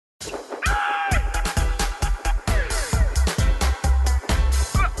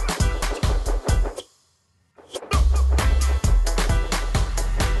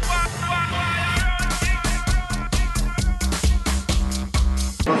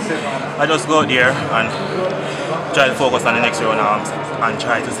I just go out there and try to focus on the next round and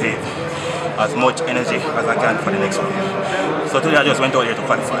try to save as much energy as I can for the next round. So today I just went out here to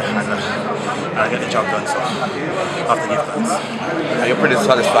qualify and I get the job done, so I have to give thanks. Are you pretty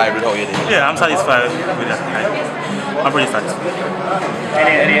satisfied with how you did? Yeah, I'm satisfied with that. I'm pretty satisfied.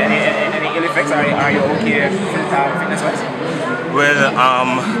 Any ill effects? Are you okay fitness-wise? Well,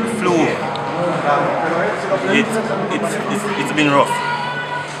 flu, it's been rough.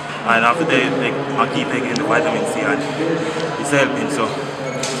 And after I keep taking the vitamin C and it's helping. So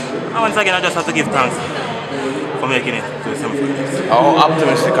once again, I just have to give thanks for making it to the semi-finals. How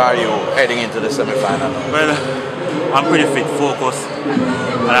optimistic are you heading into the semi-final? Well, I'm pretty fit, focused,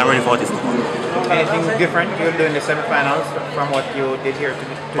 and I'm ready for this to come. Anything different you'll do in the semi-finals from what you did here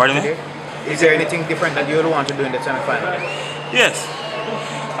Pardon today? me? Is there anything different that you'll want to do in the semi-final? Yes.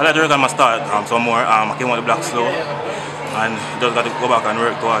 I like to work on my start some more. I came out the block slow, and just got to go back and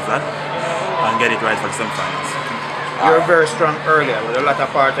work towards that and get it right for the semi-finals. You were very strong earlier with a lot of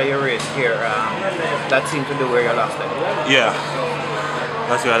part of your race here. That seemed to be where you lost it. Yeah,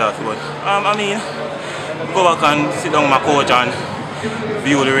 that's where I lost. But I mean, go back and sit down with my coach and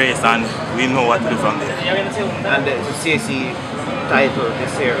view the race, and we know what to do from there. And the CAC title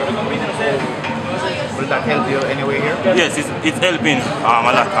this year, will that help you anyway here? Yes, it's helping a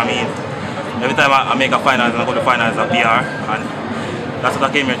lot. I mean, every time I make a finals and I go to finals, a PR, and that's what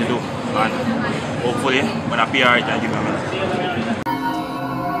I came here to do. And hopefully, when I PR, it can give me a minute.